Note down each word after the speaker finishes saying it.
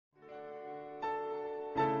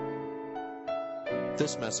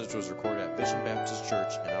This message was recorded at Vision Baptist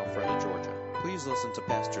Church in Alpharetta, Georgia. Please listen to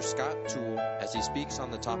Pastor Scott Tewell as he speaks on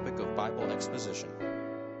the topic of Bible exposition.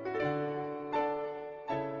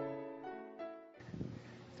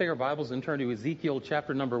 Take our Bibles and turn to Ezekiel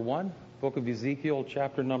chapter number 1. Book of Ezekiel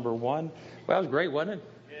chapter number 1. Well, that was great, wasn't it?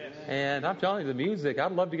 Yes. And I'm telling you, the music,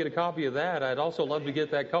 I'd love to get a copy of that. I'd also love to get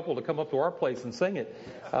that couple to come up to our place and sing it.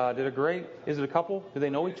 Did a great, is it a couple? Do they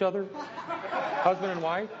know each other? Husband and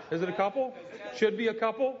wife? Is it a couple? Should be a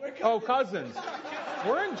couple? Oh, cousins.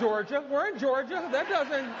 We're in Georgia. That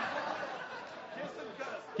doesn't...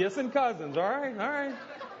 Kissing cousins. All right.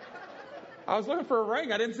 I was looking for a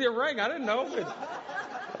ring. I didn't see a ring. I didn't know.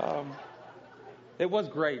 It was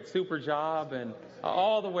great. Super job and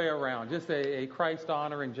all the way around. Just a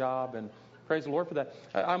Christ-honoring job, and praise the Lord for that.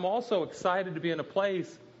 I'm also excited to be in a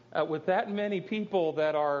place with that many people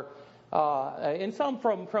that are, and some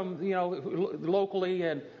from locally,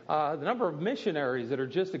 and the number of missionaries that are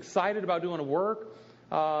just excited about doing the work,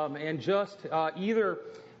 and just either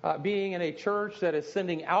being in a church that is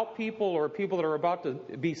sending out people, or people that are about to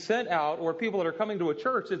be sent out, or people that are coming to a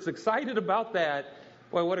church that's excited about that.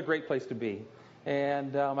 Boy, what a great place to be.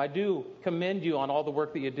 And I do commend you on all the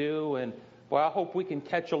work that you do. And boy, I hope we can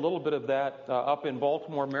catch a little bit of that up in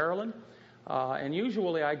Baltimore, Maryland. And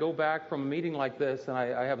usually I go back from a meeting like this, and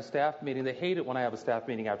I have a staff meeting. They hate it when I have a staff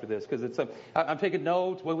meeting after this, because I'm taking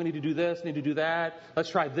notes. Well, we need to do this, need to do that. Let's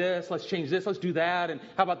try this. Let's change this. Let's do that. And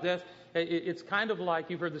how about this? It's kind of like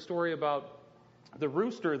you've heard the story about the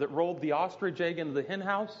rooster that rolled the ostrich egg into the hen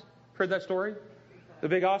house. Heard that story? The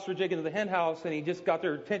big ostrich egg into the hen house, and he just got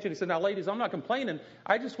their attention. He said, "Now, ladies, I'm not complaining.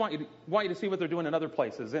 I just want you to see what they're doing in other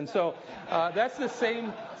places." And so that's the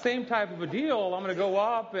same type of a deal. I'm going to go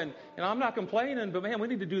up, and I'm not complaining, but man, we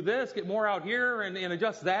need to do this, get more out here, and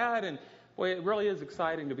adjust that. And boy, it really is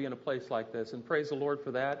exciting to be in a place like this, and praise the Lord for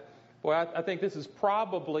that. Boy, I think this is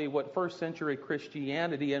probably what first century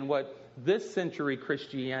Christianity and what this century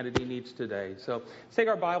Christianity needs today. So let's take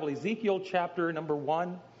our Bible, Ezekiel chapter number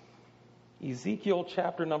 1. Ezekiel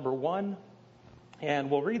chapter number 1, and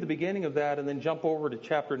we'll read the beginning of that and then jump over to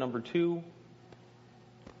chapter number 2.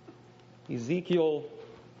 Ezekiel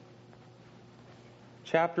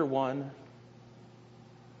chapter 1,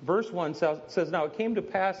 verse 1 says, "Now it came to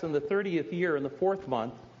pass in the 30th year, in the 4th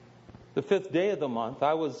month, the 5th day of the month,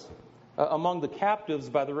 I was among the captives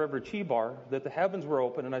by the river Chebar, that the heavens were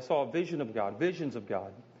open, and I saw a visions of God.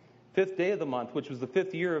 5th day of the month, which was the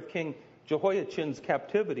 5th year of King Jehoiachin's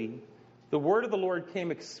captivity, the word of the Lord came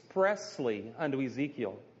expressly unto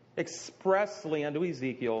Ezekiel the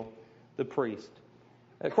priest."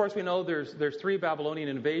 Of course, we know there's 3 Babylonian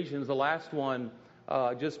invasions. The last one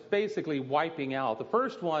just basically wiping out. The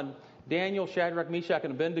first one, Daniel, Shadrach, Meshach,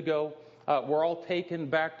 and Abednego were all taken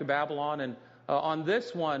back to Babylon. And on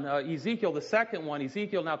this one, Ezekiel, the second one,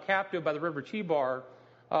 Ezekiel now captive by the river Chebar,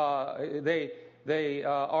 they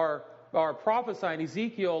are prophesying.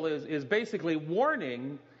 Ezekiel is basically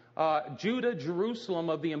warning Judah, Jerusalem,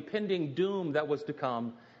 of the impending doom that was to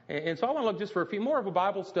come. And so I want to look just for a few more of a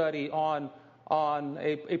Bible study on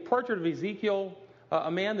a portrait of Ezekiel,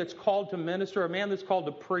 a man that's called to minister, a man that's called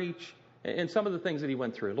to preach, and some of the things that he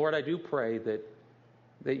went through. Lord, I do pray that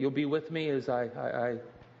you'll be with me as I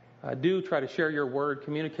do try to share your word,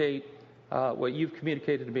 communicate what you've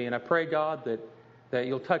communicated to me. And I pray, God, that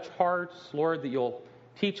you'll touch hearts, Lord, that you'll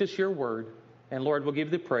teach us your word. And Lord, we'll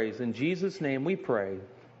give you the praise. In Jesus' name we pray.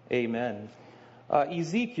 Amen.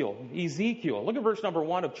 Ezekiel. Look at verse number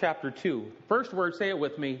 1 of chapter 2. First word, say it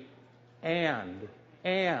with me. And.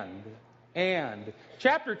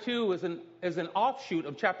 Chapter 2 is an offshoot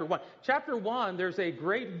of chapter 1. Chapter 1, there's a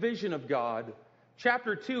great vision of God.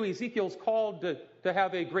 Chapter 2, Ezekiel's called to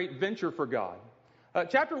have a great venture for God.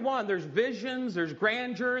 Chapter 1, there's visions, there's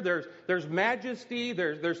grandeur, there's majesty,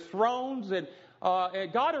 there's thrones, and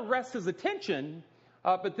God arrests his attention,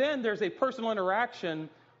 but then there's a personal interaction.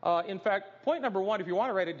 In fact, point number 1, if you want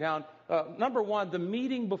to write it down, number 1, the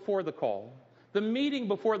meeting before the call. The meeting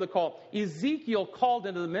before the call. Ezekiel called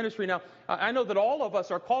into the ministry. Now, I know that all of us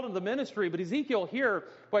are called into the ministry, but Ezekiel here,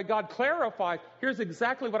 boy, God clarified, here's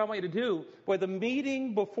exactly what I want you to do. Boy, the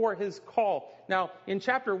meeting before his call. Now, in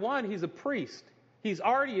chapter 1, he's a priest. He's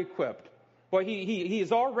already equipped. Boy, he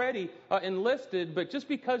is already enlisted, but just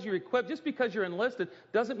because you're equipped, just because you're enlisted,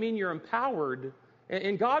 doesn't mean you're empowered.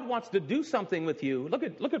 And God wants to do something with you.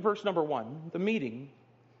 Look at verse number 1, the meeting.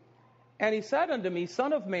 "And he said unto me,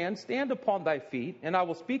 Son of man, stand upon thy feet, and I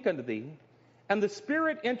will speak unto thee. And the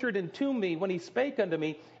Spirit entered into me when he spake unto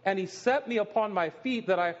me, and he set me upon my feet,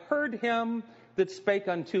 that I heard him that spake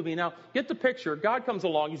unto me." Now, get the picture. God comes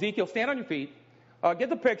along. Ezekiel, stand on your feet. Get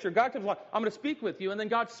the picture. God comes along. I'm going to speak with you. And then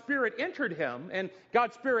God's Spirit entered him, and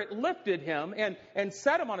God's Spirit lifted him and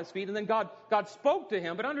set him on his feet. And then God spoke to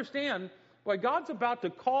him. But understand, boy, God's about to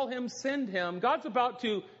call him, send him. God's about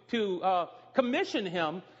to commission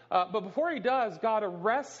him. But before he does, God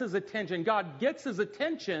arrests his attention. God gets his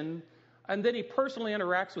attention, and then he personally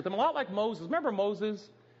interacts with him. A lot like Moses. Remember Moses?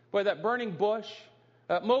 Boy, that burning bush.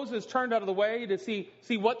 Moses turned out of the way to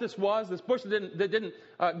see what this was, this bush that didn't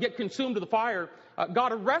get consumed to the fire.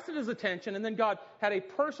 God arrested his attention, and then God had a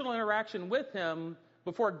personal interaction with him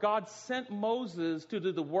before God sent Moses to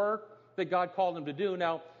do the work that God called him to do.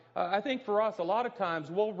 Now, I think for us, a lot of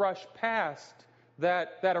times we'll rush past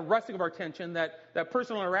that arresting of our attention, that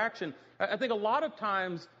personal interaction. I think a lot of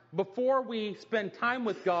times before we spend time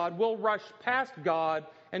with God, we'll rush past God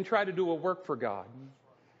and try to do a work for God.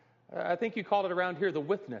 I think you called it around here the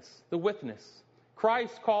witness.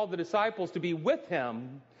 Christ called the disciples to be with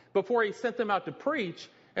him before he sent them out to preach.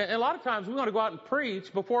 And a lot of times we want to go out and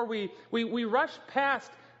preach before we rush past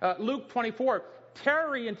Luke 24.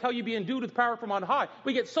 Tarry until you be endued with power from on high.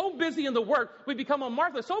 We get so busy in the work, we become a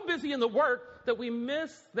Martha, so busy in the work that we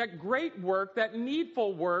miss that great work, that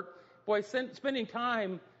needful work. Boy, spending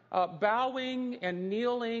time bowing and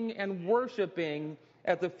kneeling and worshiping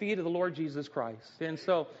at the feet of the Lord Jesus Christ. And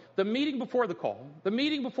so the meeting before the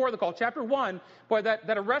call, chapter 1, boy, that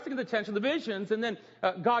arresting of the attention, the visions, and then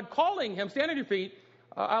God calling him, stand on your feet.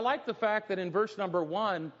 I like the fact that in verse number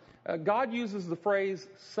 1, God uses the phrase,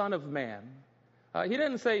 Son of Man. He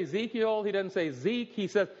didn't say Ezekiel, he didn't say Zeke, he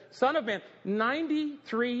says, Son of Man.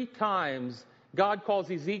 93 times God calls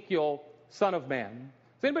Ezekiel Son of Man.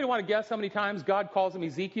 Does anybody want to guess how many times God calls him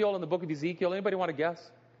Ezekiel in the book of Ezekiel? Anybody want to guess?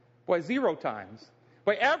 Boy, 0 times.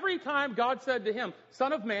 But every time God said to him,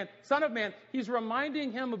 Son of Man, he's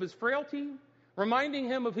reminding him of his frailty, reminding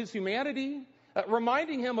him of his humanity,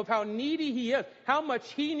 reminding him of how needy he is, how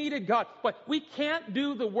much he needed God. But we can't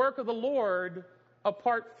do the work of the Lord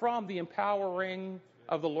apart from the empowering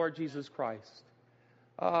of the Lord Jesus Christ.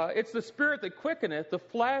 It's the Spirit that quickeneth, the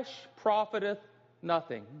flesh profiteth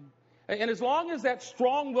nothing. And as long as that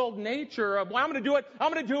strong-willed nature of, well, I'm going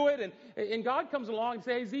to do it, and God comes along and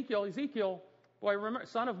says, Ezekiel, boy, remember,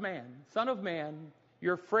 Son of Man,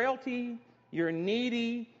 your frailty, you're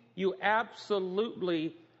needy, you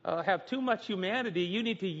absolutely have too much humanity. You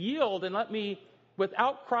need to yield and let me,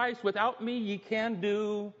 without Christ, without me, ye can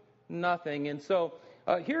do nothing. And so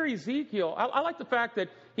here Ezekiel, I like the fact that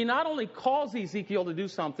he not only calls Ezekiel to do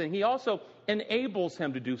something, he also enables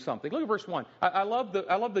him to do something. Look at verse 1. I love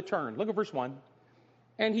the turn. Look at verse 1.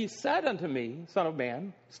 And he said unto me, Son of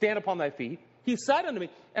man, stand upon thy feet. He said unto me,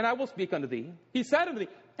 and I will speak unto thee. He said unto me,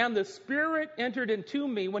 and the Spirit entered into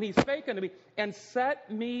me when he spake unto me, and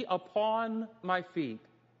set me upon my feet.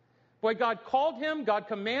 Boy, God called him, God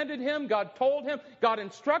commanded him, God told him, God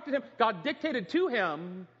instructed him, God dictated to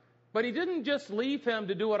him, but he didn't just leave him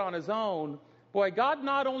to do it on his own. Boy, God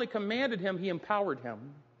not only commanded him, he empowered him.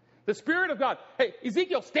 The Spirit of God, hey,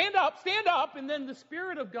 Ezekiel, stand up, and then the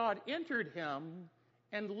Spirit of God entered him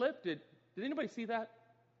and lifted. Did anybody see that?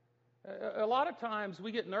 A lot of times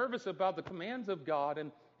we get nervous about the commands of God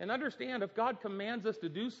and understand if God commands us to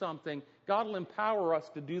do something, God will empower us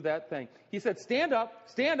to do that thing. He said, stand up,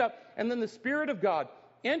 and then the Spirit of God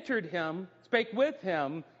entered him, spake with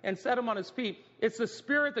him, and set him on his feet. It's the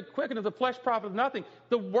Spirit that quickeneth, the flesh profiteth nothing.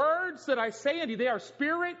 The words that I say unto you, they are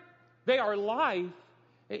spirit, they are life.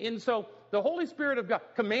 And so the Holy Spirit of God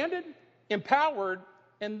commanded, empowered,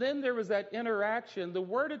 and then there was that interaction, the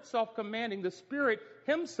Word itself commanding, the Spirit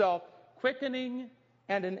himself quickening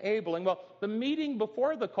and enabling. Well, the meeting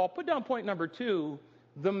before the call, put down point number 2,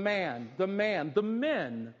 the men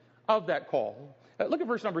of that call. Look at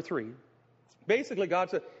verse number 3. Basically,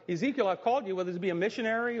 God said, Ezekiel, I've called you, whether it be a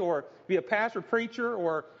missionary or be a pastor, preacher,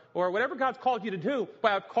 or whatever God's called you to do.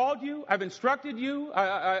 But I've called you, I've instructed you,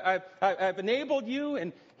 I've enabled you,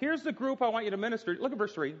 and here's the group I want you to minister. Look at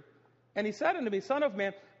verse 3. And he said unto me, Son of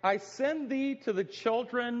man, I send thee to the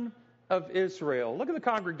children of Israel. Look at the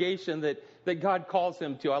congregation that God calls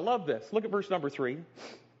him to. I love this. Look at verse number 3.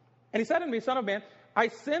 And he said unto me, Son of man, I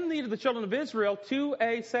send thee to the children of Israel to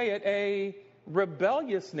a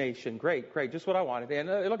rebellious nation. Great, just what I wanted. And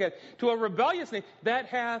look at it. To a rebellious nation that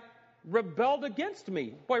hath rebelled against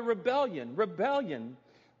me. Boy, rebellion.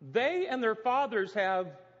 They and their fathers have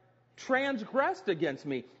transgressed against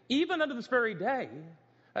me, even unto this very day.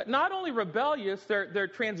 Not only rebellious, they're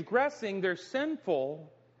transgressing, they're sinful.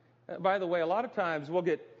 By the way, a lot of times we'll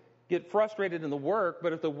get frustrated in the work,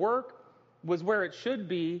 but if the work was where it should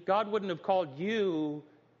be, God wouldn't have called you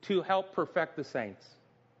to help perfect the saints.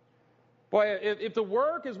 Boy, if the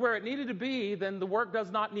work is where it needed to be, then the work does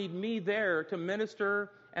not need me there to minister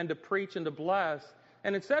and to preach and to bless.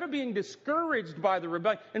 And instead of being discouraged by the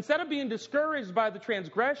rebellion, instead of being discouraged by the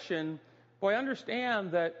transgression, boy,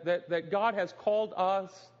 understand that God has called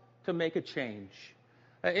us to make a change.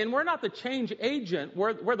 And we're not the change agent.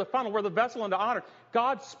 We're the funnel. We're the vessel unto honor.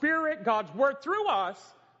 God's Spirit, God's Word through us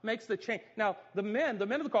makes the change. Now, the men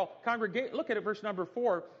of the call, congregate, look at it, verse number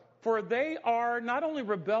 4. For they are not only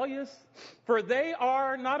rebellious, for they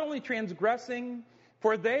are not only transgressing,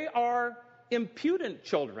 for they are impudent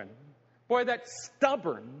children. Boy, that's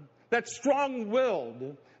stubborn, that's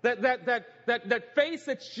strong-willed, that face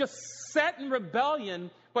that's just set in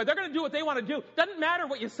rebellion. Boy, they're going to do what they want to do. Doesn't matter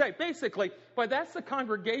what you say, basically. Boy, that's the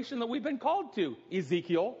congregation that we've been called to,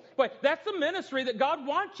 Ezekiel. Boy, that's the ministry that God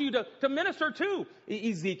wants you to minister to,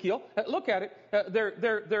 Ezekiel. Look at it.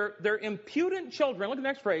 They're impudent children. Look at the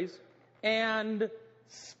next phrase. And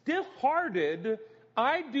stiff-hearted,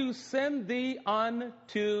 I do send thee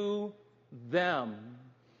unto them.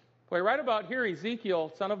 Boy, right about here,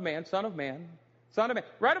 Ezekiel, son of man.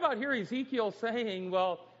 Right about here, Ezekiel saying,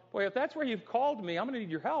 well, boy, if that's where you've called me, I'm going to need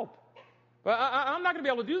your help. Well, I'm not going to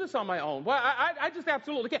be able to do this on my own. Well, I just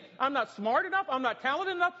absolutely can't. I'm not smart enough. I'm not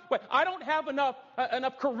talented enough. Well, I don't have enough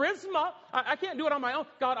charisma. I can't do it on my own.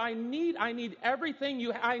 God, I need everything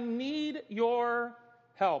I need your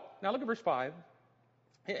help. Now look at verse 5.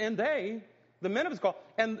 And they, the men of his call,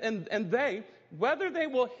 and they, whether they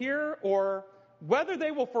will hear or whether they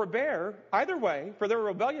will forbear, either way, for their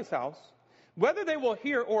rebellious house, whether they will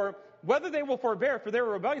hear or whether they will forbear for their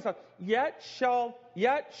rebellious house, yet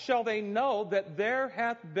shall they know that there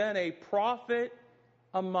hath been a prophet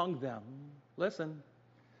among them. Listen,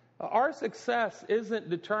 our success isn't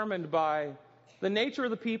determined by the nature of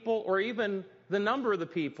the people or even the number of the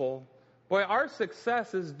people. Boy, our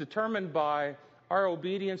success is determined by our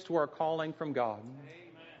obedience to our calling from God.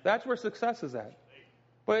 Amen. That's where success is at.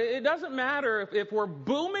 But it doesn't matter if we're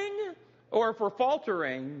booming or if we're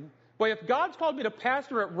faltering. Boy, if God's called me to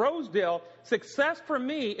pastor at Rosedale, success for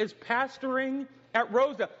me is pastoring at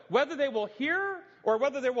Rosedale. Whether they will hear or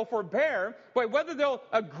whether they will forbear, boy, whether they'll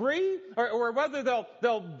agree or whether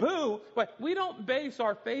they'll boo, but we don't base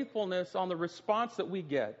our faithfulness on the response that we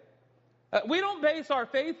get. We don't base our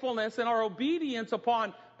faithfulness and our obedience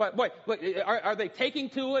upon, are they taking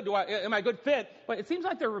to it? Am I a good fit? But it seems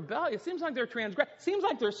like they're rebellious. It seems like they're transgressive. It seems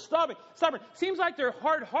like they're stubborn. It seems like they're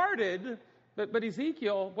hard-hearted. But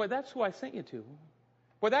Ezekiel, boy, that's who I sent you to.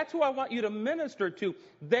 Boy, that's who I want you to minister to.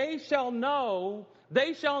 They shall know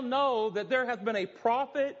that there hath been a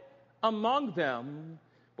prophet among them.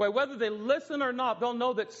 Boy, whether they listen or not, they'll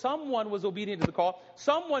know that someone was obedient to the call.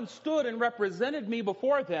 Someone stood and represented me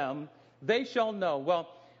before them. They shall know. Well,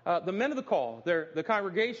 the men of the call, the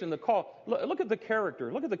congregation, the call. Look at the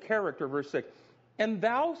character. Look at the character, verse 6. And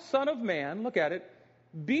thou, son of man, look at it,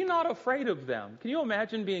 be not afraid of them. Can you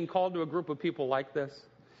imagine being called to a group of people like this?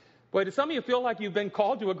 Boy, do some of you feel like you've been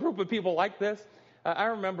called to a group of people like this? I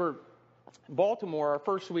remember Baltimore, our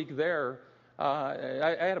first week there,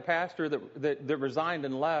 I had a pastor that resigned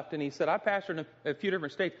and left, and he said, I pastored in a few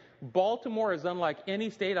different states. Baltimore is unlike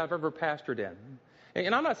any state I've ever pastored in.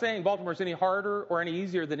 And I'm not saying Baltimore is any harder or any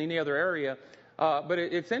easier than any other area, but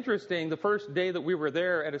it's interesting. The first day that we were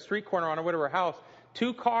there at a street corner on our way to our house,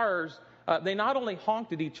 two cars, they not only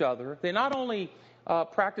honked at each other, they not only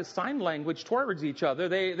practiced sign language towards each other,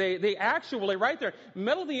 they actually, right there,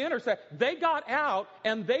 middle of the intersection, they got out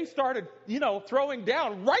and they started, throwing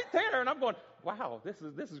down right there. And I'm going, wow, this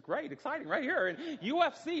is great, exciting, right here. And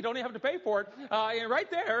UFC, don't even have to pay for it, and right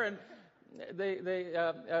there. And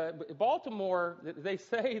Baltimore, they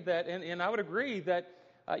say that, and I would agree that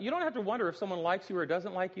you don't have to wonder if someone likes you or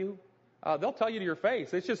doesn't like you. They'll tell you to your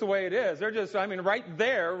face. It's just the way it is. They're just, right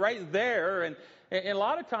there. And a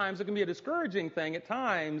lot of times it can be a discouraging thing at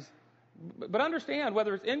times. But understand,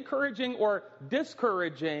 whether it's encouraging or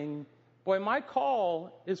discouraging, boy, my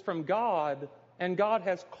call is from God, and God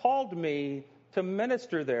has called me to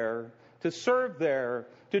minister there, to serve there,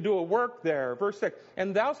 to do a work there. Verse 6,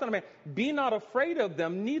 and thou, son of man, be not afraid of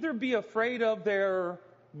them, neither be afraid of their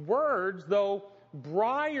words, though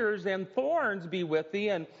briars and thorns be with thee,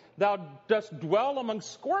 and thou dost dwell among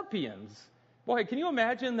scorpions. Boy, can you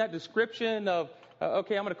imagine that description of,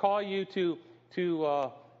 okay, I'm going to call you to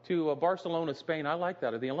Barcelona, Spain. I like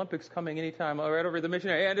that. Are the Olympics coming anytime? Right over the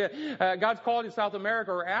missionary. And God's called you South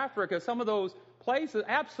America or Africa. Some of those places,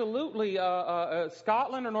 absolutely,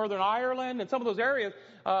 Scotland or Northern Ireland, and some of those areas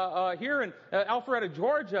here in Alpharetta,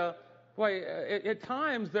 Georgia. Boy, at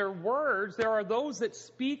times their words, there are those that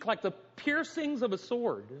speak like the piercings of a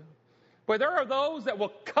sword. Boy, there are those that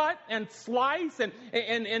will cut and slice and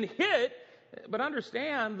hit, but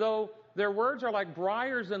understand, though their words are like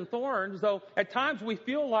briars and thorns, though at times we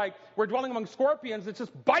feel like we're dwelling among scorpions, it's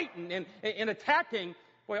just biting and attacking.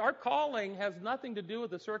 Boy, our calling has nothing to do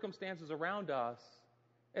with the circumstances around us.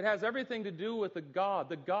 It has everything to do with the God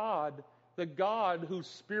whose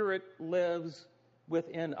Spirit lives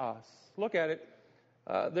within us. Look at it.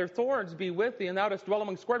 Their thorns be with thee, and thou dost dwell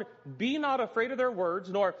among scorpions. Be not afraid of their words,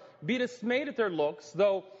 nor be dismayed at their looks,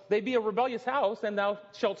 though they be a rebellious house, and thou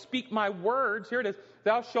shalt speak my words. Here it is.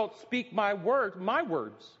 Thou shalt speak my words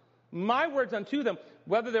unto them,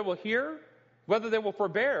 whether they will hear, whether they will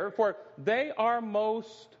forbear, for they are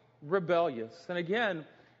most rebellious. And again,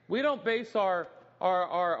 we don't base our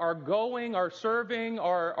going, our serving,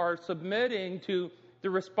 our submitting to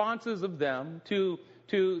the responses of them, to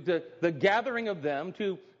the gathering of them,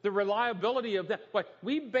 to the reliability of them. But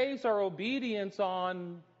we base our obedience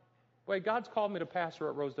on, God's called me to pastor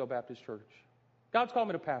at Rosedale Baptist Church. God's called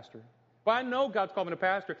me to pastor. Well, I know God's called me to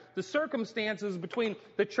pastor. The circumstances between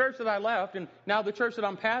the church that I left and now the church that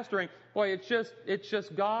I'm pastoring, it's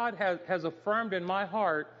just God has affirmed in my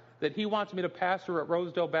heart that He wants me to pastor at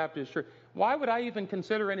Rosedale Baptist Church. Why would I even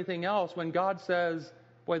consider anything else when God says,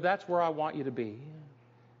 that's where I want you to be?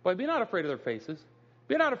 Be not afraid of their faces.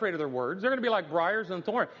 Be not afraid of their words. They're going to be like briars and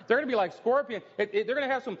thorns. They're going to be like scorpions. They're going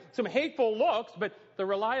to have some hateful looks, but the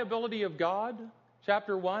reliability of God,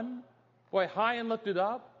 chapter 1, high and lifted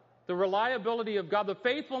up. The reliability of God, the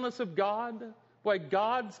faithfulness of God.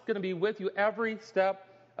 God's going to be with you every step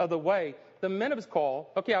of the way. The men of His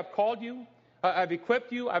call, I've called you, I've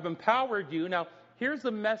equipped you, I've empowered you. Now, here's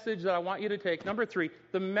the message that I want you to take. Number 3,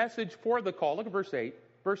 the message for the call. Look at verse 8.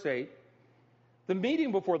 Verse 8. The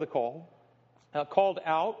meeting before the call, called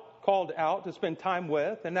out to spend time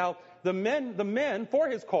with. And now the men for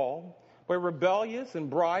His call were rebellious and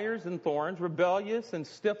briars and thorns, rebellious and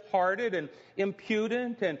stiff-hearted and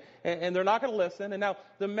impudent, and they're not going to listen. And now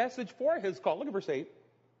the message for His call. Look at verse 8.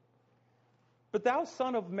 But thou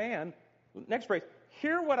son of man, next phrase,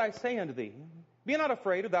 hear what I say unto thee. Be not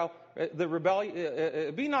afraid of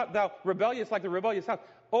be not thou rebellious like the rebellious house.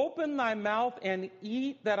 Open thy mouth and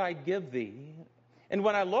eat that I give thee. And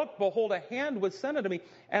when I looked, behold, a hand was sent unto me,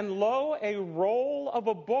 and lo, a roll of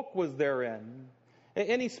a book was therein.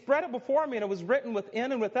 And He spread it before me, and it was written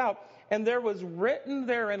within and without. And there was written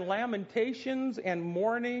therein lamentations and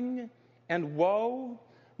mourning and woe.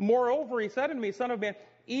 Moreover, He said unto me, Son of man,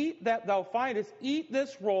 eat that thou findest, eat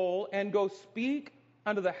this roll, and go speak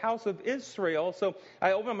unto the house of Israel. So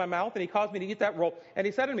I opened my mouth, and He caused me to eat that roll. And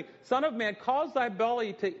He said unto me, Son of man, cause thy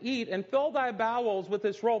belly to eat, and fill thy bowels with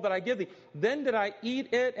this roll that I give thee. Then did I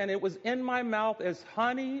eat it, and it was in my mouth as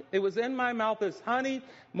honey. It was in my mouth as honey.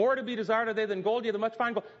 More to be desired are they than gold, yea, the much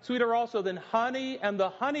fine gold. Sweeter also than honey and the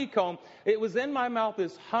honeycomb. It was in my mouth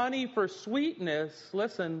as honey for sweetness.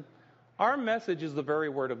 Listen, our message is the very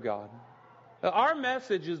word of God. Our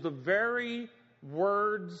message is the very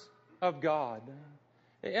words of God.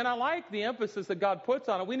 And I like the emphasis that God puts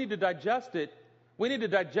on it. We need to digest it. We need to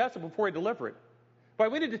digest it before we deliver it.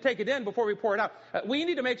 But we need to take it in before we pour it out. We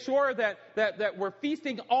need to make sure that we're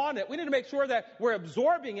feasting on it. We need to make sure that we're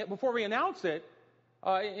absorbing it before we announce it.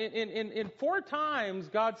 In 4 times,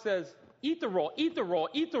 God says, eat the roll, eat the roll,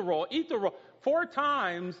 eat the roll, eat the roll. 4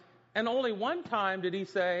 times, and only 1 time did He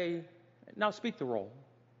say, now speak the roll.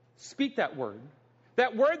 Speak that word.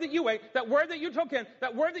 That word that you ate, that word that you took in,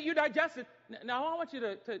 that word that you digested. Now I want you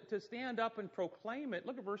to stand up and proclaim it.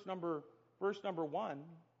 Look at verse number 1.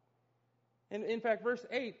 In fact, verse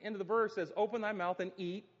 8 into the verse says, open thy mouth and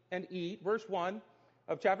eat, and eat. Verse 1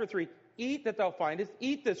 of chapter 3, eat that thou findest,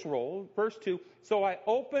 eat this roll. Verse 2, so I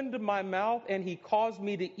opened my mouth and He caused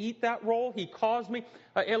me to eat that roll. He caused me,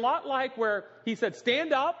 a lot like where He said,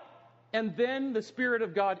 stand up, and then the Spirit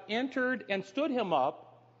of God entered and stood him up.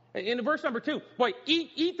 In verse number 2,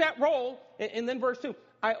 eat that roll. And then verse 2,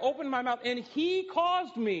 I opened my mouth and He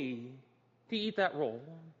caused me to eat that roll.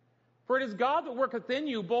 For it is God that worketh in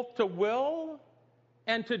you both to will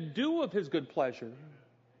and to do of His good pleasure.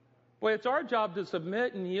 It's our job to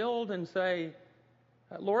submit and yield and say,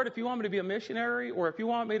 Lord, if you want me to be a missionary, or if you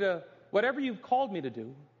want me to, whatever you've called me to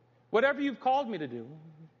do, whatever you've called me to do.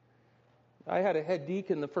 I had a head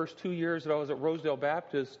deacon the first 2 years that I was at Rosedale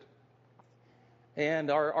Baptist.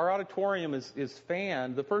 And our auditorium is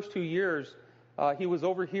fanned. The first 2 years, he was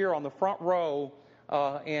over here on the front row,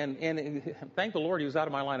 and thank the Lord he was out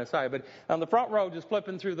of my line of sight. But on the front row, just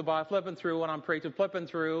flipping through the Bible, flipping through when I'm preaching, flipping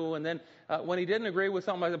through. And then when he didn't agree with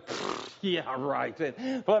something, I said, yeah, right.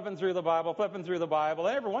 And flipping through the Bible. And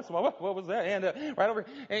every once in a while, what was that? And right over.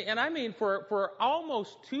 And I mean, for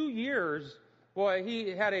almost 2 years, Boy, he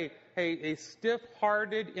had a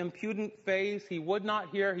stiff-hearted, impudent face. He would not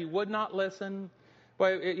hear. He would not listen.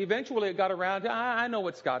 But eventually it got around to, I know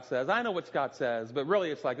what Scott says. I know what Scott says. But really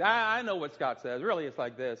it's like, I know what Scott says. Really it's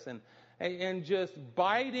like this. And just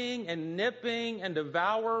biting and nipping and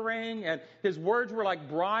devouring. And his words were like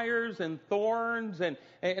briars and thorns. And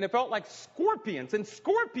it felt like scorpions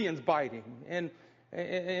biting. And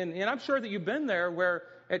I'm sure that you've been there where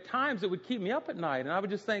at times it would keep me up at night. And I would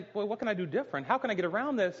just think, well, what can I do different? How can I get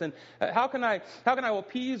around this? And how can I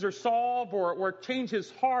appease or solve or change his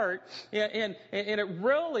heart? And it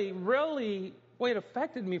really, well, it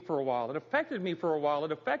affected me for a while.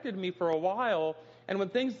 And when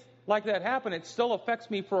things like that happen, it still affects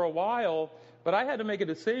me for a while. But I had to make a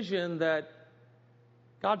decision that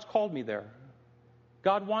God's called me there.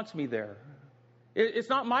 God wants me there. It's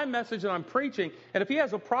not my message that I'm preaching. And if he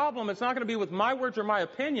has a problem, it's not going to be with my words or my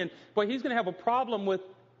opinion, but he's going to have a problem with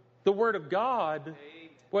the Word of God,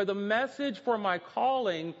 where the message for my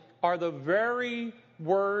calling are the very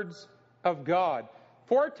words of God.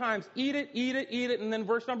 4 times, eat it, and then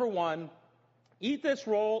verse number 1, eat this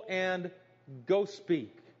roll and go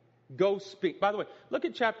speak. Go speak. By the way, look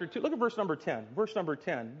at chapter 2. Look at verse number 10. Verse number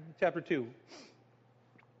 10, chapter 2.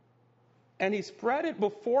 And he spread it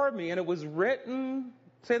before me, and it was written,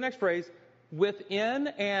 say the next phrase, within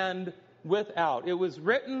and without. It was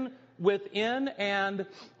written within and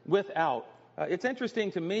without. It's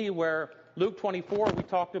interesting to me where Luke 24, we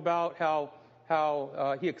talked about how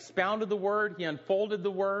he expounded the word, he unfolded the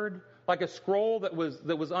word, like a scroll that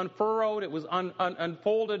was unfurrowed, it was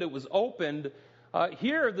unfolded, it was opened.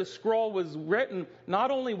 Here the scroll was written not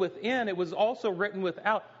only within, it was also written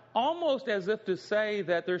without. Almost as if to say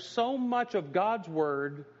that there's so much of God's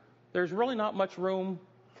word, there's really not much room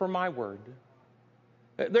for my word.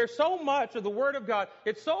 There's so much of the Word of God.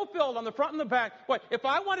 It's so filled on the front and the back. Boy, if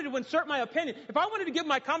I wanted to insert my opinion, if I wanted to give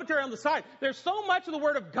my commentary on the side, there's so much of the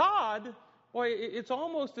Word of God. Boy, it's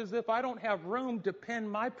almost as if I don't have room to pen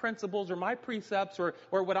my principles or my precepts or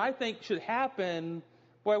what I think should happen.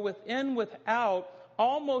 Boy, within, without,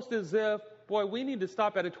 almost as if, boy, we need to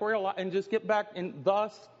stop editorial and just get back in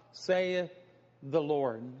thus saith the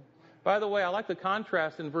Lord. By the way, I like the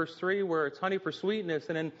contrast in verse 3 where it's honey for sweetness,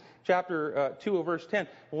 and in chapter 2 of verse 10,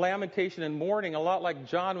 lamentation and mourning, a lot like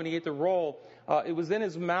John when he ate the roll. It was in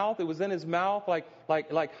his mouth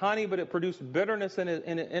like honey, but it produced bitterness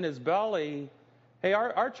in his belly. Hey,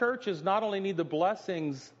 our churches not only need the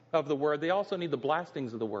blessings of the Word, they also need the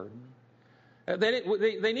blastings of the Word.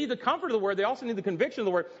 They need the comfort of the Word. They also need the conviction of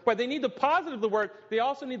the Word. But they need the positive of the Word. They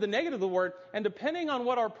also need the negative of the Word. And depending on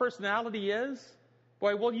what our personality is,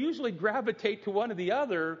 boy, we'll usually gravitate to one or the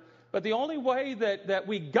other. But the only way that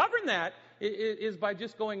we govern that is by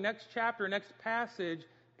just going next chapter, next passage,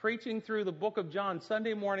 preaching through the book of John,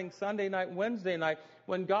 Sunday morning, Sunday night, Wednesday night.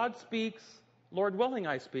 When God speaks, Lord willing,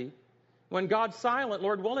 I speak. When God's silent,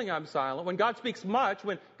 Lord willing, I'm silent. When God speaks much,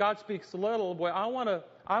 when God speaks little, boy, I want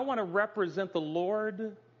to represent the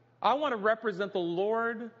Lord. I want to represent the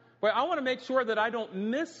Lord. Boy, I want to make sure that I don't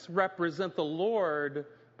misrepresent the Lord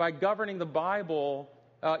by governing the Bible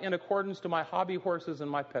in accordance to my hobby horses and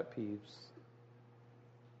my pet peeves.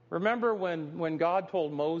 Remember when God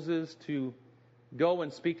told Moses to go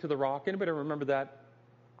and speak to the rock? Anybody remember that?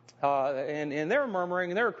 And they were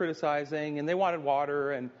murmuring and they were criticizing and they wanted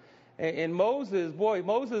water. And Moses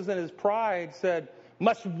in his pride said,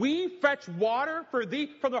 "Must we fetch water for thee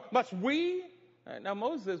from the rock? Must we?" Now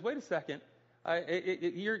Moses says, "Wait a second.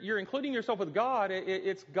 You're including yourself with God.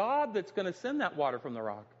 It's God that's going to send that water from the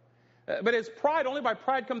rock." But his pride, only by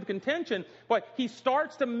pride comes contention. But he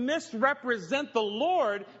starts to misrepresent the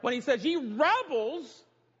Lord when he says, "Ye rebels,"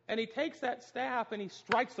 and he takes that staff and he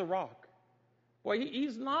strikes the rock. Boy,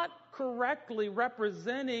 he's not correctly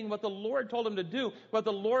representing what the Lord told him to do, what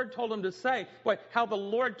the Lord told him to say, how the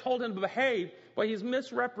Lord told him to behave. But he's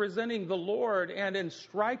misrepresenting the Lord, and in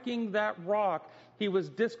striking that rock, he was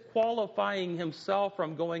disqualifying himself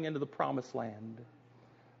from going into the promised land.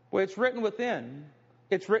 Well, it's written within.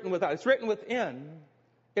 It's written without. It's written within.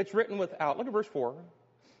 It's written without. Look at verse 4.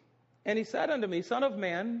 And he said unto me, Son of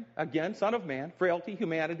man, again, son of man, frailty,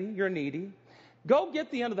 humanity, you're needy. Go get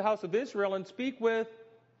thee unto the house of Israel and speak with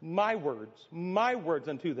my words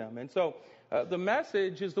unto them. And so the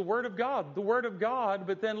message is the word of God,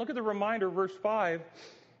 But then look at the reminder, verse 5.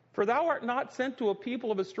 For thou art not sent to a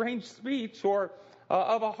people of a strange speech or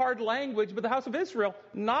of a hard language, but the house of Israel,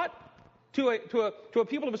 not to a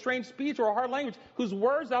people of a strange speech or a hard language, whose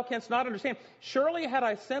words thou canst not understand. Surely had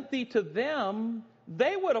I sent thee to them,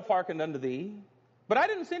 they would have hearkened unto thee. But I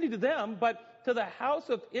didn't send thee to them, but to the house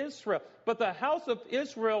of Israel. But the house of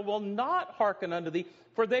Israel will not hearken unto thee,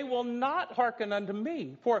 for they will not hearken unto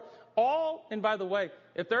me. For all, and by the way,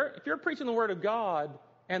 if you're preaching the word of God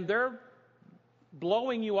and they're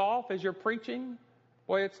blowing you off as you're preaching,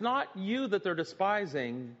 boy, it's not you that they're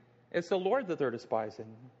despising, it's the Lord that they're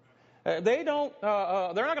despising. They're not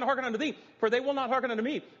going to hearken unto thee, for they will not hearken unto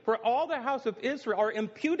me. For all the house of Israel are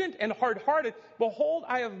impudent and hard-hearted. Behold,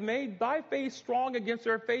 I have made thy face strong against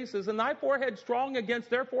their faces, and thy forehead strong against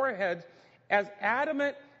their foreheads. As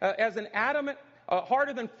an adamant,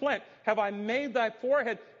 harder than flint, have I made thy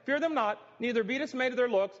forehead. Fear them not, neither be dismayed at their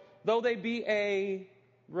looks, though they be a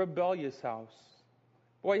rebellious house.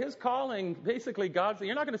 Boy, his calling, basically, God's,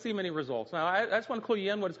 you're not going to see many results. Now, I just want to clue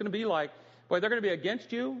you in what it's going to be like. Boy, they're going to be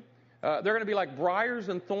against you. They're going to be like briars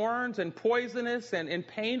and thorns and poisonous and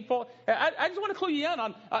painful. I just want to clue you in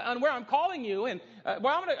on where I'm calling you. And I'm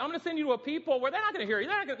going to send you to a people where they're not going to hear you.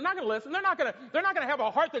 They're not going to listen. They're not going to have a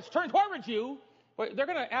heart that's turned towards you. But they're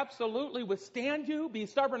going to absolutely withstand you, be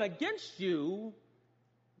stubborn against you.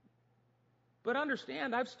 But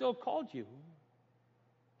understand, I've still called you.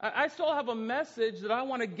 I still have a message that I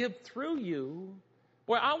want to give through you.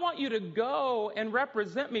 Boy, I want you to go and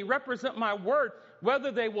represent me, represent my word,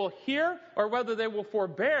 whether they will hear or whether they will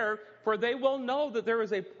forbear, for they will know that there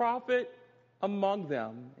is a prophet among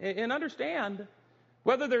them. And understand,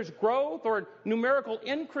 whether there's growth or numerical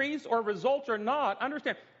increase or results or not,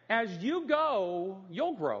 understand, as you go,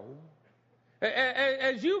 you'll grow.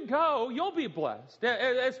 As you go, you'll be blessed.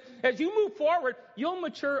 As you move forward, you'll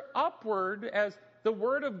mature upward as the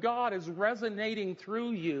word of God is resonating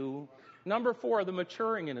through you. Number 4, the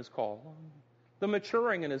maturing in his call. The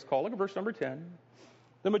maturing in his call. Look at verse number 10.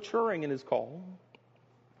 The maturing in his call.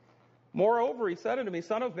 Moreover, he said unto me,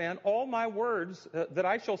 Son of man, all my words that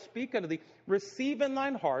I shall speak unto thee, receive in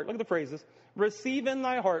thine heart. Look at the phrases. Receive in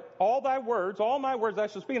thy heart all thy words, all my words I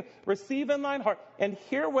shall speak unto thee. Receive in thine heart, and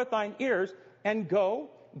hear with thine ears, and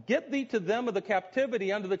go, get thee to them of the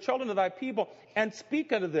captivity unto the children of thy people, and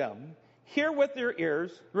speak unto them. Hear with your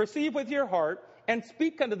ears, receive with your heart, and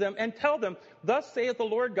speak unto them, and tell them, thus saith the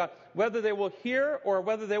Lord God, whether they will hear or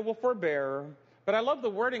whether they will forbear. But I love the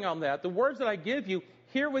wording on that. The words that I give you,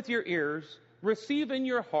 hear with your ears, receive in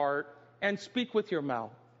your heart, and speak with your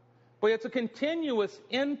mouth. Boy, it's a continuous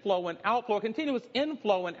inflow and outflow, a continuous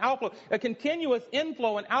inflow and outflow, a continuous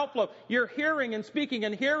inflow and outflow. You're hearing and speaking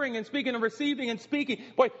and hearing and speaking and receiving and speaking.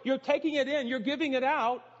 Boy, you're taking it in, you're giving it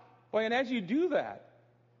out. Boy, and as you do that,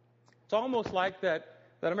 it's almost like that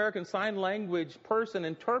American Sign Language person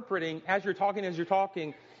interpreting as you're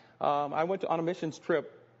talking. I went on a missions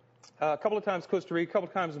trip a couple of times Costa Rica, a couple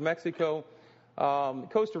of times Mexico.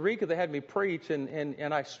 Costa Rica, they had me preach,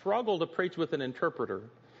 and I struggled to preach with an interpreter.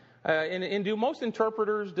 And do most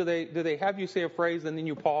interpreters, do they have you say a phrase and then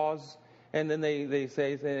you pause? And then they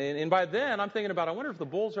say, and by then I'm thinking about, I wonder if the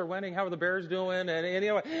Bulls are winning, how are the Bears doing? And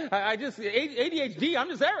anyway, I just, ADHD, I'm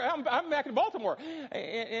just there, I'm back in Baltimore.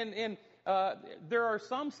 And there are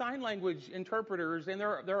some sign language interpreters, and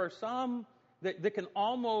there are some that can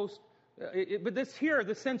almost, but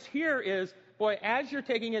the sense here is, boy, as you're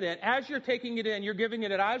taking it in, you're giving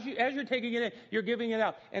it out. As you're taking it in, you're giving it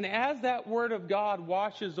out. And as that word of God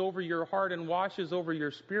washes over your heart and washes over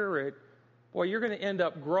your spirit, boy, you're going to end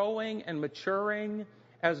up growing and maturing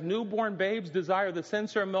as newborn babes desire the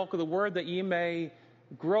sincere milk of the word, that ye may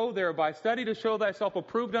grow thereby. Study to show thyself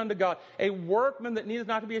approved unto God, a workman that needeth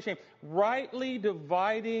not to be ashamed, rightly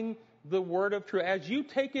dividing the word of truth. As you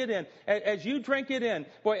take it in, as you drink it in,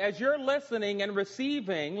 boy, as you're listening and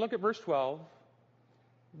receiving, look at verse 12.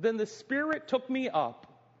 Then the Spirit took me up.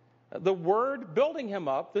 The word building him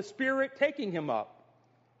up, the Spirit taking him up.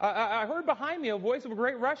 I heard behind me a voice of a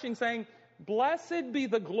great rushing saying, Blessed be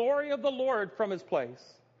the glory of the Lord from his place.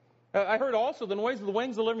 I heard also the noise of the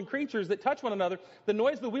wings of the living creatures that touch one another, the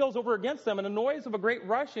noise of the wheels over against them, and the noise of a great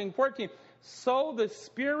rushing. 14. So the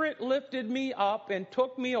Spirit lifted me up and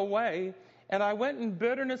took me away, and I went in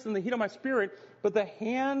bitterness in the heat of my spirit, but the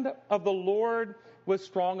hand of the Lord was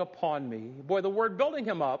strong upon me. Boy, the word building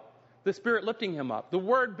him up, the Spirit lifting him up. The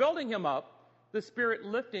word building him up, the Spirit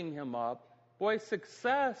lifting him up. Boy,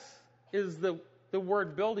 success is the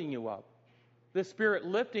word building you up. The Spirit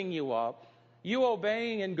lifting you up. You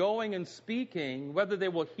obeying and going and speaking, whether they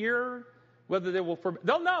will hear, whether they will forbid.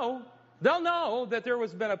 They'll know that there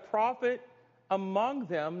has been a prophet among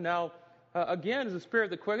them. Now, again, is the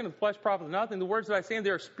Spirit that quickeneth, the flesh profiteth nothing. The words that I say in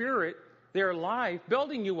their spirit, their life,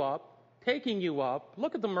 building you up, taking you up.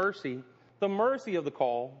 Look at the mercy of the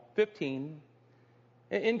call. 15.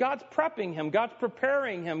 And God's prepping him, God's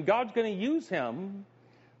preparing him, God's going to use him.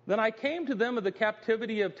 Then I came to them of the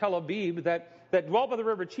captivity of Tel Aviv, that that dwelt by the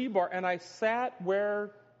river Chebar, and I sat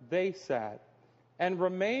where they sat, and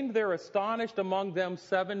remained there astonished among them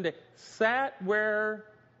 7 days. Sat where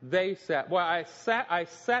they sat. Well,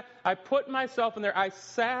 I put myself in there. I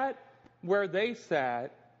sat where they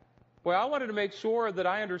sat. Well, I wanted to make sure that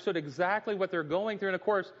I understood exactly what they're going through. And of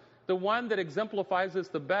course, the one that exemplifies this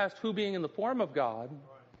the best, who being in the form of God,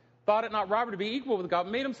 thought it not robbery to be equal with God,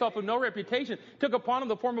 made himself of no reputation, took upon him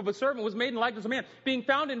the form of a servant, was made in likeness of man. Being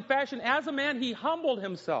found in fashion as a man, he humbled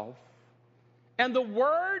himself. And the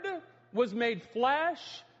Word was made flesh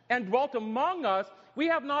and dwelt among us. We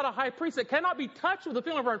have not a high priest that cannot be touched with the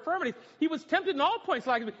feeling of our infirmities. He was tempted in all points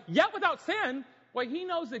like us, yet without sin. Well, he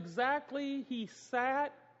knows exactly. He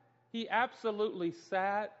absolutely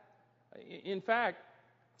sat. In fact,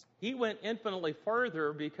 he went infinitely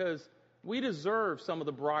further because we deserve some of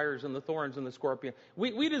the briars and the thorns and the scorpion.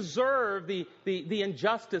 We deserve the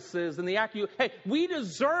injustices and the accusations. Hey, we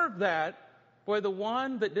deserve that. Boy, the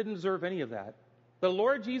one that didn't deserve any of that, the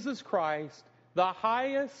Lord Jesus Christ, the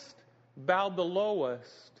highest, bowed the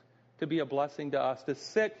lowest to be a blessing to us. To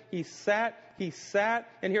sit, he sat,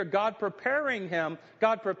 and here God preparing him,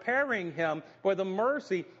 for the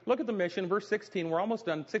mercy. Look at the mission, verse 16. We're almost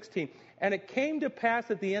done, 16. And it came to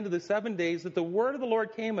pass at the end of the 7 days that the word of the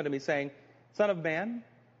Lord came unto me, saying, Son of man,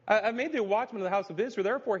 I made thee a watchman of the house of Israel.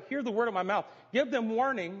 Therefore, hear the word of my mouth. Give them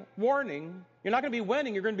warning. You're not going to be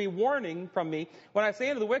winning. You're going to be warning from me. When I say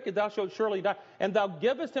unto the wicked, thou shalt surely die. And thou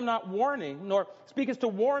givest him not warning, nor speakest to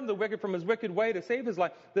warn the wicked from his wicked way to save his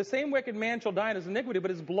life. The same wicked man shall die in his iniquity,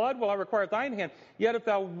 but his blood will I require at thine hand. Yet if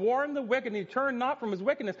thou warn the wicked, and he turn not from his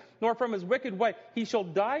wickedness, nor from his wicked way, he shall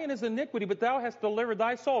die in his iniquity, but thou hast delivered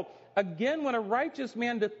thy soul. Again, when a righteous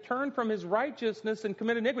man doth turn from his righteousness and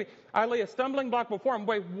commit iniquity, I lay a stumbling block before him.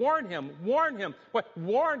 Wait, warn him. Wait,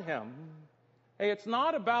 warn him. Hey, it's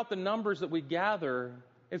not about the numbers that we gather.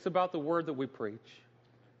 It's about the word that we preach.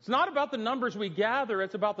 It's not about the numbers we gather.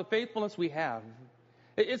 It's about the faithfulness we have.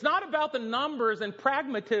 It's not about the numbers and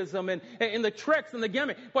pragmatism and the tricks and the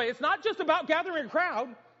gimmick. Wait, it's not just about gathering a crowd.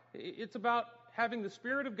 It's about having the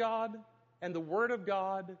Spirit of God and the Word of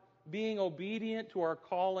God, being obedient to our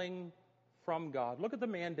calling from God. Look at the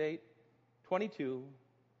mandate, 22.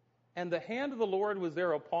 And the hand of the Lord was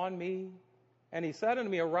there upon me, and he said unto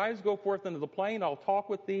me, Arise, go forth into the plain, I'll talk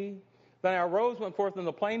with thee. Then I arose, went forth in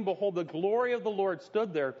the plain. Behold, the glory of the Lord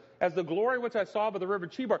stood there, as the glory which I saw by the river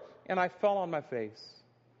Chebar, and I fell on my face.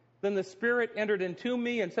 Then the Spirit entered into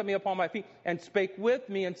me, and set me upon my feet, and spake with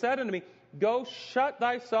me, and said unto me, Go, shut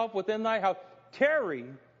thyself within thy house, tarry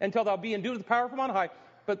until thou be endued with power from on high.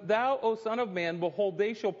 But thou, O Son of man, behold,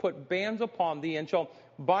 they shall put bands upon thee, and shall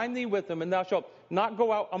bind thee with them, and thou shalt not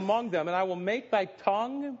go out among them. And I will make thy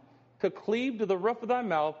tongue to cleave to the roof of thy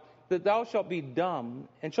mouth, that thou shalt be dumb,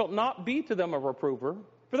 and shalt not be to them a reprover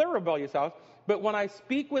for their rebellious house. But when I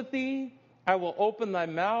speak with thee, I will open thy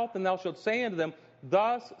mouth, and thou shalt say unto them,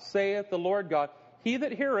 Thus saith the Lord God, He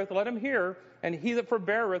that heareth, let him hear, and he that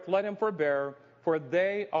forbeareth, let him forbear, for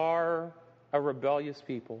they are a rebellious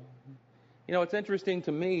people. You know, it's interesting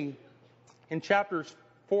to me, in chapters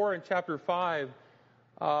 4 and chapter 5,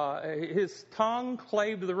 his tongue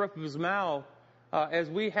clave to the roof of his mouth, as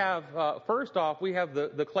we have, first off, we have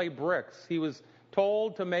the clay bricks. He was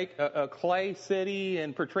told to make a clay city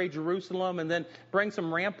and portray Jerusalem, and then bring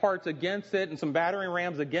some ramparts against it and some battering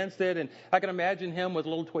rams against it. And I can imagine him with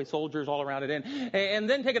little toy soldiers all around it. And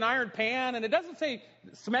then take an iron pan, and it doesn't say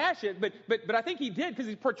smash it, but I think he did, because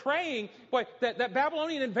he's portraying that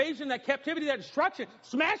Babylonian invasion, that captivity, that destruction,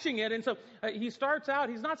 smashing it. And so he starts out,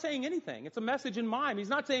 he's not saying anything. It's a message in mime. He's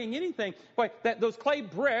not saying anything. Those clay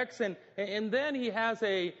bricks, and then he has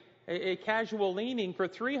a casual leaning for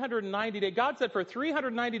 390 days. God said for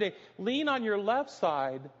 390 days, lean on your left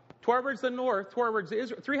side towards the north, towards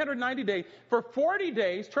Israel. 390 days. For 40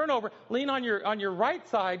 days, turn over, lean on your right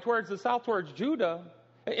side towards the south, towards Judah.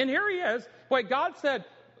 And here he is. God said,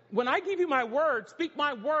 when I give you my word, speak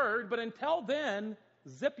my word, but until then,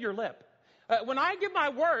 zip your lip. When I give my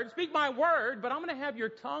word, speak my word, but I'm going to have your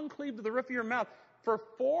tongue cleave to the roof of your mouth. For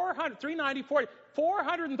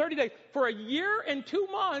 430 days, for a year and 2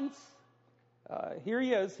 months, here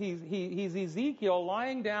he is. He's Ezekiel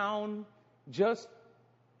lying down, just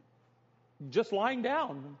lying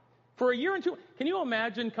down for a year and 2. Can you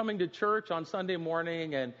imagine coming to church on Sunday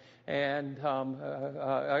morning and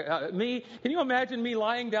me? Can you imagine me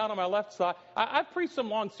lying down on my left side? I've preached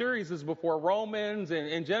some long series before, Romans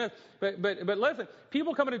and Genesis. But listen,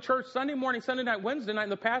 people coming to church Sunday morning, Sunday night, Wednesday night,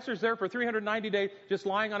 and the pastor's there for 390 days, just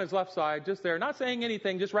lying on his left side, just there, not saying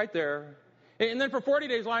anything, just right there. And then for 40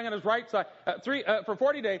 days lying on his right side, for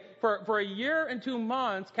 40 days, for a year and 2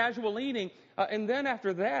 months, casual leaning. And then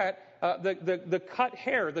after that, the cut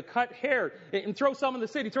hair, and throw some in the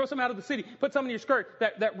city, throw some out of the city, put some in your skirt,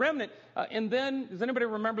 that remnant. And then, does anybody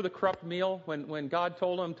remember the corrupt meal when God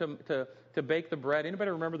told him to bake the bread?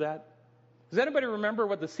 Anybody remember that? Does anybody remember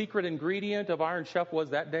what the secret ingredient of Iron Chef was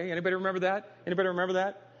that day? Anybody remember that? Anybody remember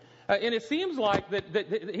that? And it seems like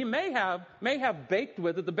that he may have baked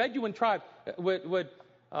with it. The Bedouin tribe would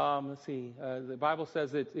let's see. The Bible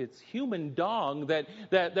says it's human dung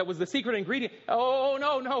that was the secret ingredient. Oh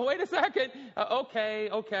no! Wait a second.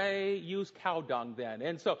 Okay. Use cow dung then.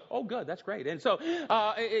 And so, oh good, that's great. And so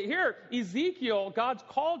here Ezekiel, God's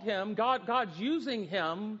called him. God's using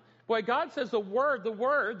him. Boy, God says the word.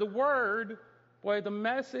 Boy, the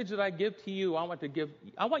message that I give to you, I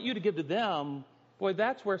want you to give to them. Boy,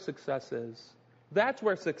 that's where success is. That's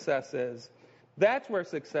where success is. That's where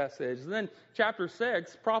success is. And then chapter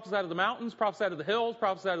 6, prophets out of the mountains, prophets out of the hills,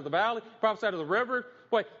 prophets out of the valley, prophets out of the river.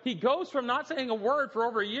 Boy, he goes from not saying a word for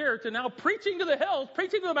over a year to now preaching to the hills,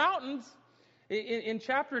 preaching to the mountains. In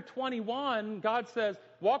chapter 21, God says,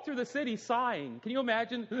 walk through the city sighing. Can you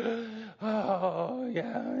imagine? Oh,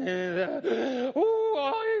 yeah.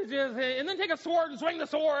 And then take a sword and swing the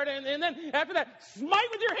sword. And then after that, smite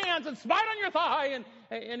with your hands and smite on your thigh.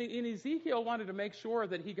 And Ezekiel wanted to make sure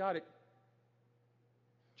that he got it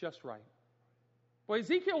just right. Well,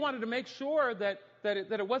 Ezekiel wanted to make sure that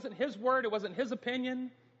it wasn't his word, it wasn't his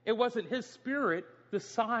opinion, it wasn't his spirit, the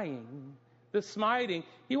sighing, the smiting.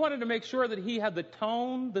 He wanted to make sure that he had the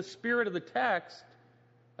tone, the spirit of the text,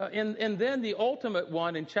 and then the ultimate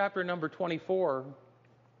one in chapter number 24.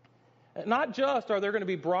 Not just are there going to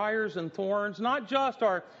be briars and thorns, not just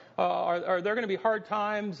are there going to be hard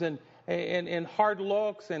times and hard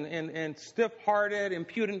looks and stiff-hearted,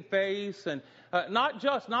 impudent face, and not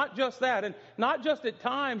just that, and not just at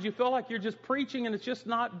times you feel like you're just preaching and it's just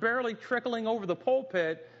not barely trickling over the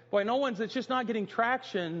pulpit. Boy, it's just not getting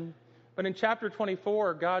traction. But in chapter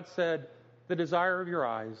 24, God said, the desire of your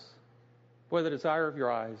eyes. Boy, the desire of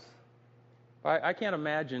your eyes. I can't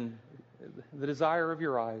imagine the desire of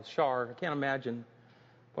your eyes. Shar, I can't imagine.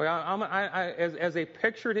 Boy, as a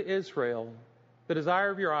picture to Israel, the desire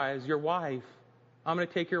of your eyes, your wife, I'm going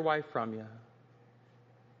to take your wife from you.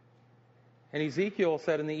 And Ezekiel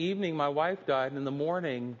said, in the evening my wife died, and in the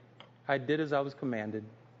morning I did as I was commanded.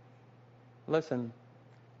 Listen,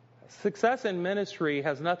 success in ministry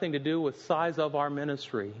has nothing to do with size of our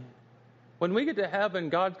ministry. When we get to heaven,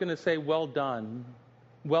 God's going to say, well done,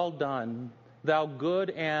 thou good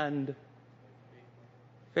and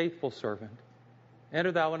faithful servant.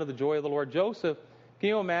 Enter thou into the joy of the Lord. Joseph, can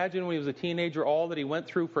you imagine when he was a teenager, all that he went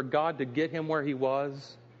through for God to get him where he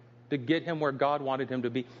was, to get him where God wanted him to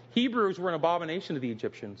be? Hebrews were an abomination to the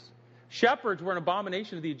Egyptians. Shepherds were an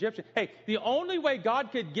abomination to the Egyptians. Hey, the only way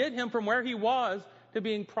God could get him from where he was to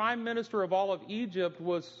being prime minister of all of Egypt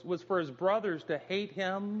was for his brothers to hate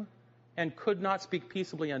him and could not speak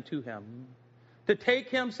peaceably unto him. To take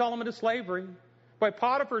him, sell him into slavery. By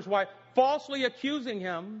Potiphar's wife, falsely accusing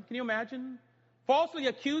him. Can you imagine? Falsely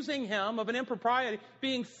accusing him of an impropriety,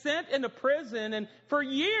 being sent into prison, and for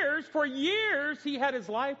years, he had his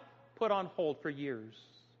life put on hold for years.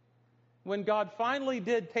 When God finally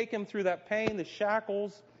did take him through that pain, the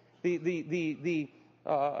shackles, the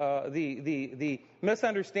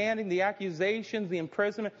misunderstanding, the accusations, the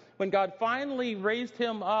imprisonment, when God finally raised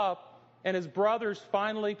him up and his brothers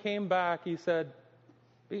finally came back, he said,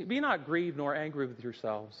 be not grieved nor angry with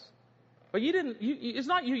yourselves. But you didn't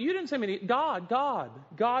send me to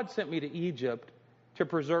God sent me to Egypt to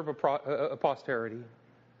preserve a posterity.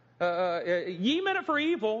 Ye meant it for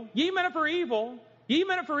evil,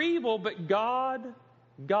 but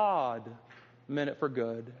God meant it for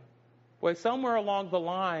good. Boy, somewhere along the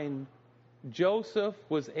line, Joseph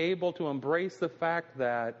was able to embrace the fact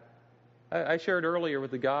that, I shared earlier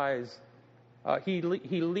with the guys, he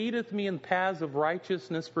leadeth me in paths of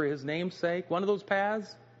righteousness for his name's sake. One of those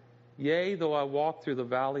paths, yea, though I walk through the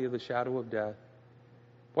valley of the shadow of death.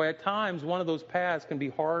 Boy, at times, one of those paths can be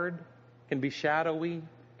hard, can be shadowy,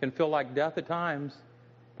 can feel like death at times.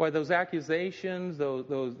 Boy, those accusations,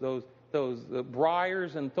 those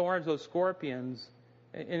briars and thorns, those scorpions.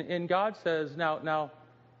 And God says, now,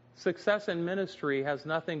 success in ministry has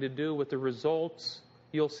nothing to do with the results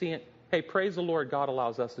you'll see. Hey, praise the Lord, God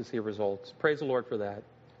allows us to see results. Praise the Lord for that.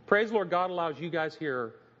 Praise the Lord, God allows you guys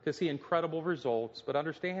here to see incredible results. But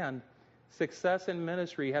understand, success in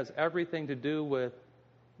ministry has everything to do with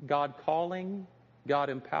God calling, God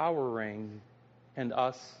empowering, and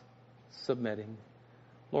us submitting.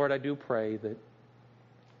 Lord, I do pray that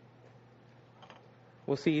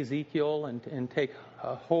we'll see Ezekiel and take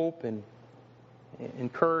hope and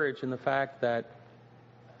courage in the fact that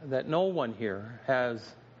no one here has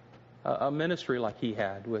a ministry like he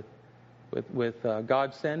had with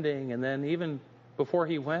God sending, and then even before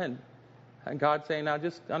he went, and God saying, now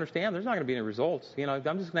just understand there's not going to be any results.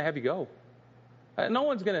 I'm just going to have you go. No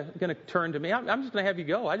one's going to turn to me. I'm just going to have you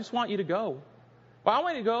go. I just want you to go. Well, I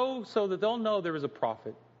want you to go so that they'll know there is a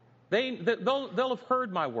prophet. They'll have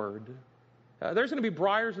heard my word. There's going to be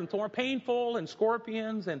briars and thorns, painful and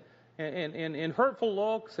scorpions and hurtful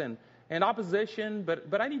looks and opposition,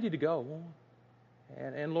 but I need you to go.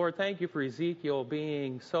 And Lord, thank you for Ezekiel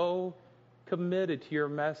being so committed to your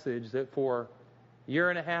message that for a year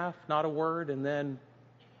and a half, not a word, and then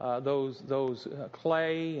those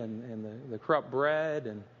clay and the corrupt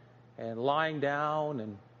bread and lying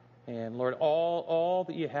down and Lord, all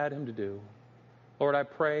that you had him to do. Lord, I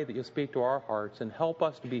pray that you'll speak to our hearts and help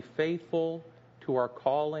us to be faithful to our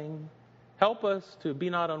calling. Help us to be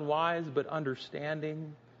not unwise, but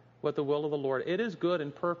understanding what the will of the Lord. It is good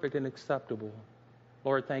and perfect and acceptable.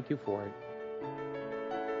 Lord, thank you for it.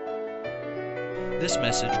 This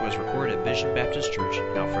message was recorded at Vision Baptist Church in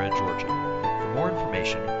Alpharetta, Georgia. For more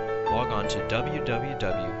information, log on to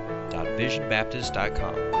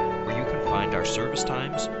www.visionbaptist.com, where you can find our service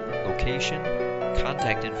times, location,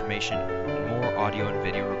 contact information, and more audio and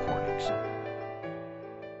video recordings.